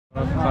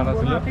खाना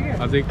ছিল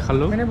আজি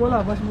খালো मैंने बोला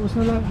बस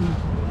उसने बोला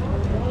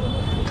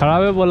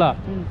খারাপ है बोला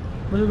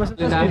मुझे बस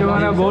এটা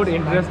মানে বহুত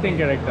ইন্টারেস্টিং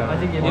ক্যারেক্টার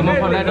এমন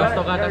ফলাই 10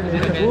 টাকা এটা খুঁজে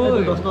রেখে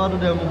ওই 10 টাকা তো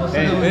দে মোক বসে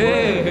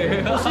এই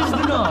 25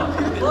 দিন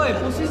ওই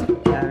 25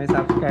 আমি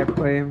সাবস্ক্রাইব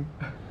করিম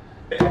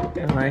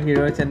আমার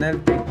হিরো চ্যানেল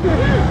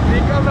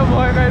বিকালে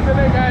ভয় খাইছে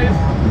রে গাইস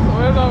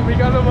ওই তো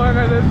বিকালে ভয়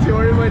খাইছে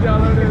চোরি বই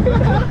যাওয়া রে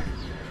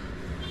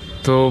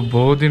তো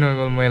বহুত দিন হৈ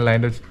গল মই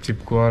লাইনটো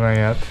চিপকোৱা নাই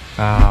ইয়াত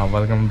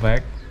welcome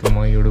back to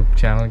my YouTube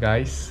channel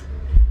guys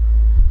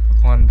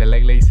on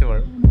বেলেগ লাগিছে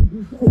বাৰু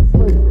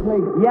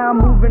Yeah, I'm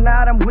moving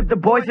out, I'm with the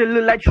boys that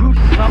look like troops.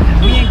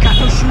 We ain't got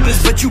no shooters,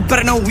 but you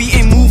better know we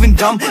ain't moving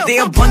dumb. They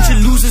a bunch of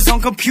losers on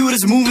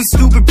computers, moving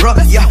stupid, bro.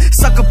 Yeah,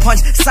 sucker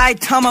punch, side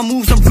time I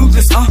moves, I'm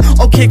ruthless.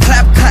 Okay,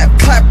 clap, clap,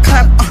 clap,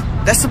 clap.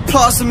 That's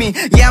applause to me.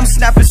 Yeah, I'm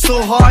snapping so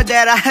hard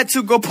that I had to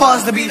go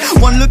pause the beat.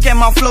 One look at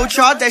my flow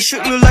chart, that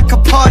shit look like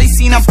a party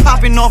scene. I'm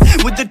popping off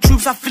with the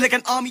troops, I feel like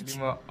an army.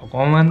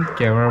 Common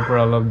camera for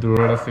all of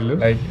Duro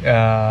like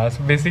so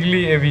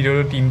basically a video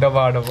to tinta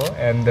part of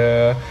and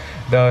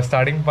the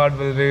starting part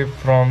will be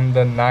from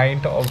the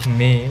 9th of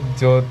May.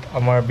 Jot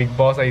amar big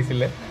boss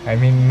aisile. I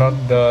mean not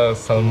the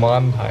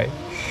Salman bhai.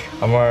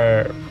 Amar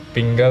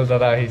Pingal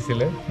dada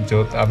aisile.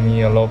 Jot ami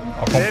olop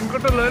train ko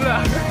to loila.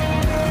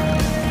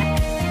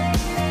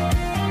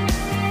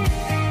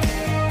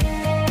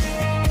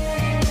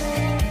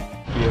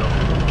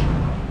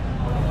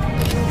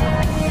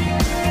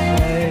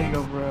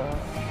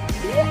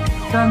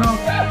 Turn off.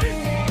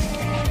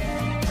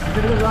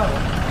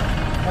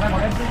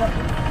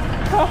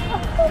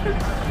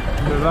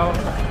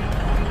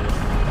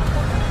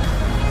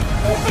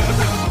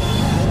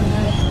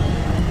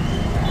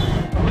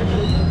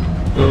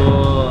 So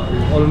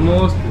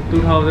almost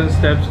 2000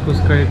 steps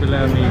Sukhriya pila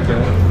ami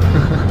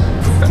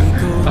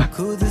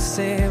खुद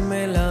से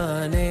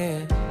मिलाने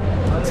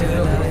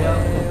चला है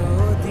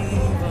वो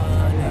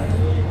दीवाने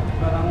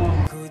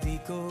खुदी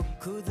को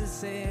खुद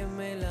से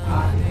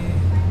मिलाने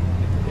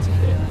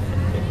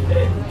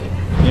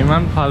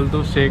ইমান ফালতু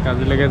শেক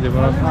আজিলৈকে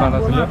জীৱনত খোৱা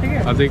নাছিলো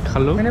আজি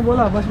খালো मैंने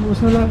बोला बस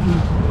उसने बोला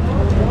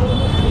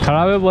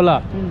खराब है बोला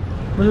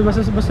मुझे बस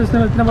उसने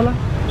इतना बोला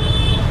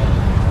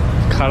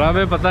खराब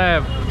है पता है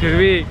फिर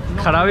भी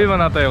खराब ही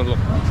बनाता है वो लोग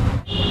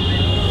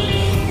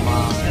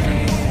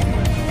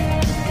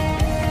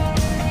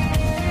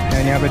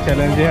यहाँ पे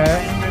चैलेंज है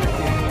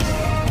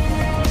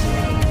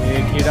ये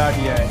गिरा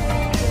दिया है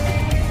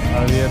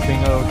और ये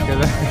फिंगर उठ के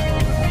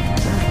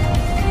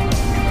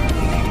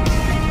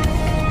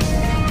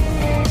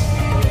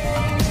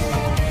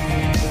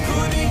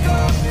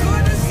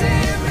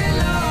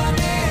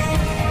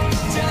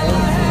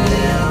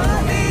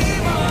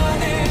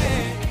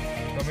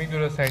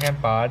second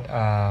part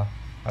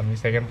আমি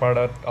second part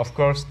of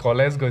course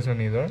college গৈছো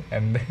নিজৰ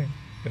and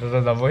এটা তো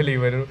যাবই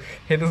লাগিব আৰু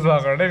হেতু যোৱা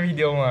কাৰণে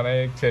ভিডিও মাৰা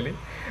actually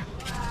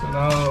so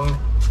now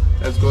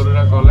let's go to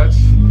the college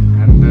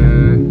and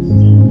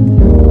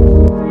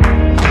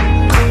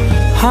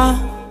हाँ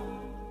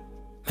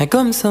मैं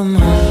गुमसुम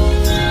हूँ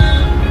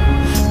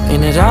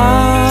इन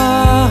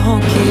राहों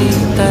की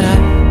तरह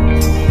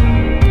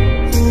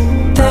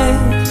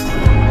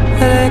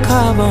तेरे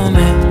ख्वाबों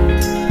में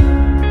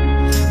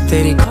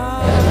तेरी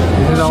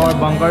this is our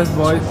bunkers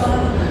boys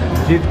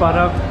Jeet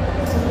Parak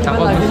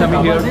tapos kami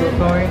here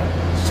going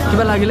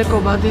কিবা লাগিলে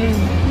কবা দি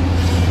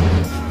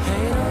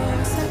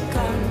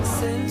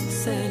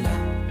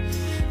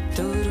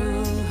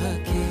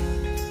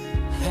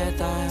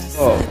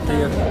oh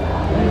yes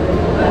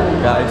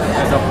guys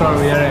doctor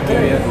we are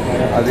MBBS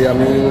আজি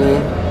আমি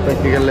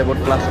প্ৰেক্টিকেল লেবত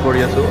ক্লাছ কৰি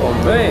আছো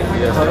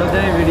ঘৰতে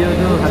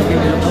ভিডিঅ'টো ভালকৈ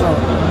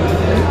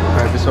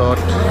তাৰপিছত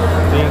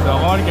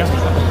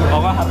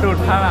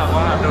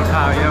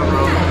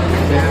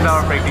This is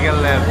our practical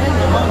lab.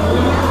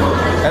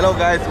 Hello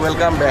guys,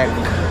 welcome back.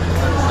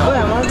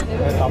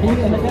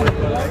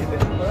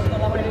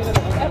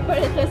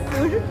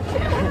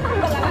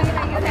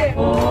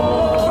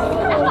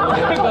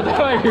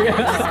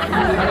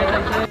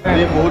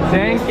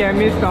 Thank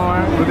chemist our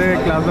today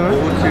class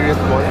বহুত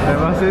serious boy.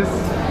 Devasis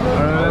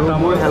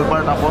মোৰ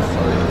হেল্পাৰ তাপস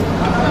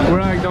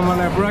পুৰা একদম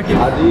মানে পুৰা কি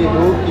আজি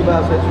এইটো কিবা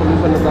আছে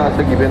সলিউশন এটা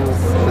আছে গিভেন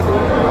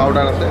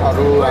পাউডাৰ আছে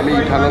আৰু আমি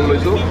ইথানল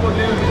লৈছো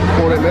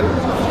 4 ml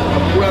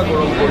পুৰা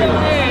গৰম কৰি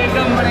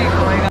একদম মানে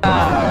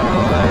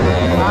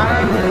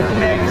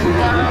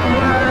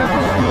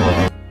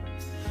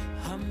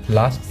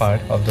last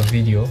part of the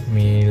video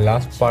me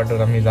last part of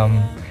আমি যাম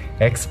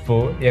expo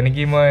yani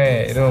ki moi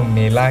eto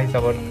mela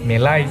hisabot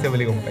mela aise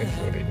boli gom paise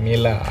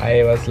mela I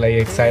was like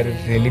excited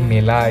really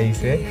mela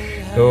aise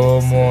to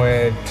moi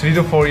 3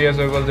 to 4 years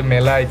ago the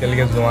mela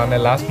itelike joa na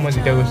last moi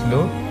jita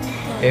gosilo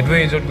eto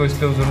ejot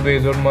gosilo junto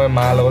ejot moi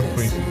ma logot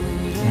kurisi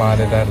ma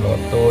detar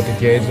lot to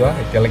titia joa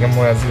itelike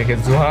moi asilike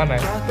joa na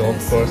so of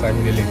course I'm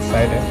really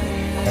excited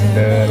and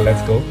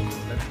let's go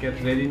let's get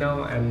ready now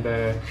and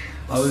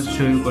I will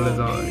show you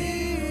college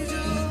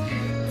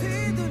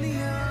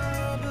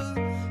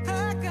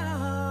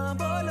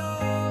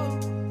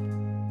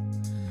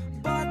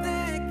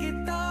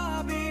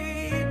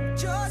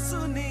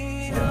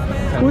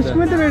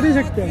उसमें तो बैठ ही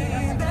सकते हैं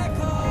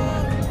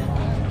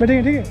So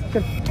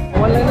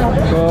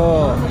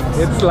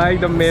it's like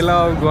the Mela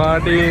of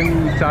Guwahati in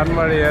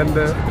𝗀𝗵𝗃 and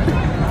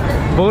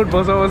बहुत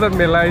बছৰ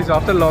মেলা আহিছো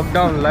after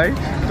lockdown like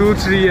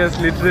 2-3 years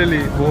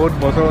literally बहुत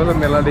बছৰ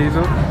মেলা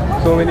দেখিছো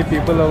so many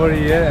people over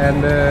here and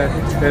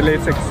really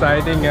it's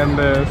exciting and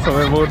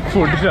সবে বহুত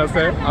ফুৰ্তিত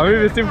আছে আমি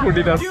বেছি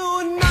ফুৰ্তিত আছো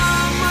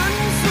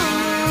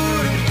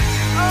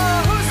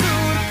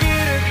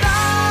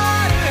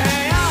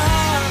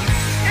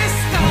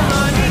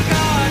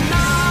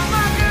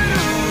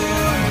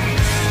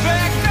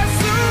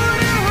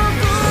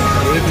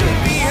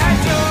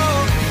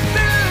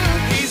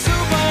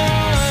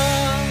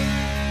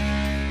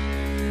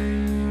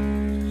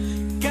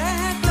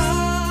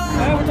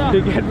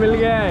टिकट मिल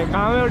गया है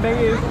कहाँ में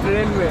उठेंगे इस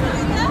ट्रेन में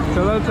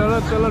चलो चलो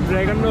चलो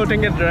ड्रैगन में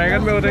उठेंगे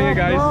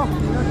गाइस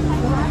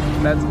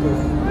लेट्स गो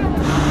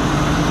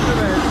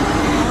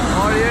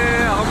और ये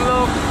हम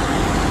लोग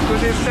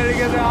कुछ इस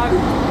तरीके से आज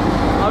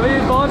अभी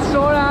बहुत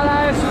शोर आ रहा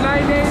है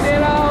सुनाई नहीं दे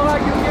रहा होगा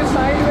क्योंकि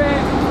साइड में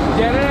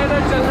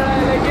जनरेटर चल रहा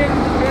है लेकिन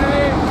फिर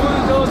भी फुल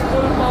जोश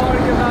फुल पावर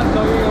के साथ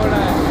ब्लॉगिंग हो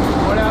रहा है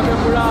और यहाँ पे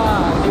पूरा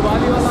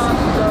दिवाली वाला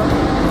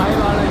भाई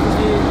आ रहा है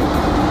क्योंकि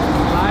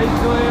लाइट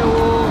जो है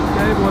वो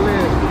क्या बोले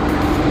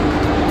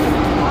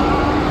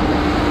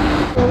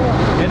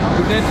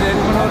গোটেই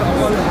ট্ৰেইনখনত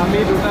অকল আমি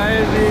দুটাই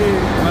যি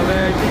মানে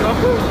কি কম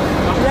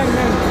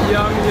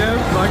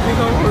বাকী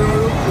চব সৰু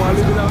সৰু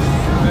পোৱালিবিলাক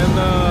এণ্ড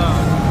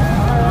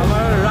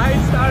আমাৰ ৰাইড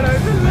ষ্টাৰ্ট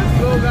হৈছে let's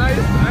go guys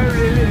I am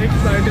really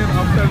excited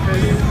after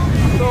very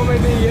so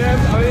many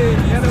years আমি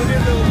ইয়াত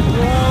উঠিছোঁ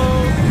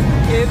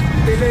it's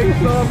feeling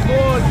so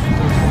good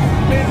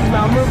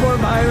number বৰ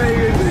ভাই ভাই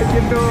গৈছে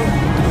কিন্তু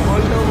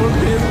হলটো মোৰ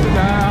ফিল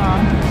নাই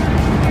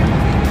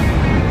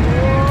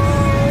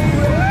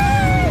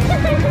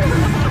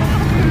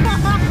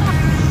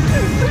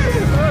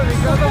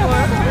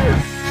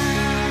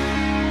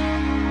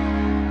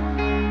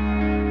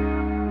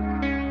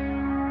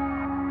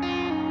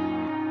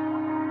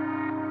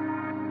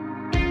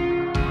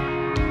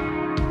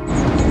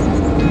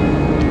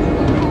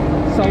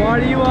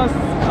Safari was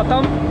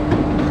khatam.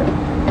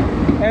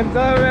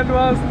 Enjoyment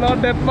was not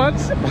that much.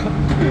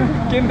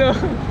 Kintu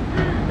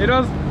it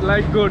was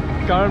like good.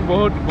 Karan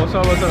bahut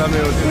bosor ami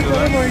uthilo.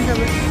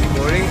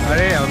 Boring.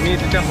 Are ami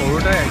teta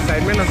horuta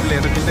excitement asile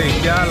eto kintu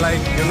etia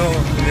like you know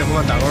tumi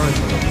okoma dagor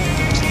hoyilo.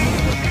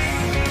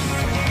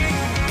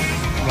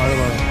 Maru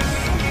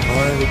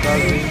amar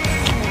vikas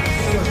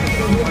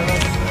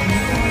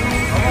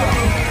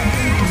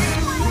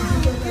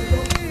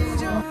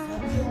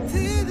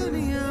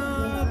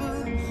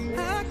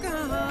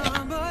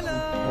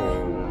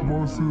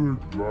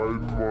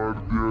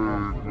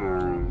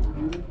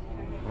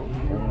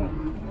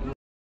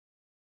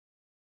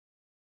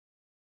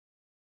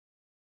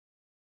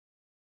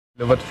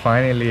But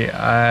finally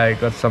I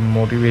got some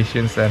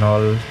motivations and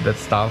all that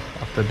stuff.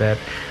 After that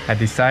I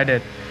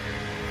decided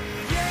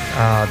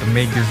to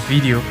make this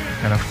video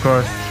and of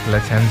course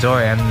let's enjoy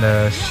and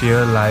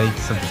share, like,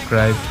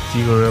 subscribe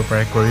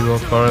𝗀𝗶𝗴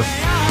first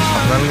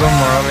আপোনালোকৰ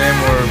মৰমে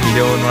মোৰ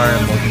video' বনোৱাৰ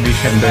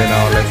motivation দিয়ে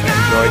now let's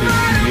enjoy this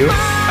video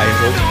I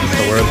hope it's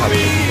over ভাল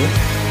লাগিব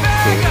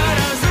so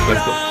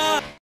let's go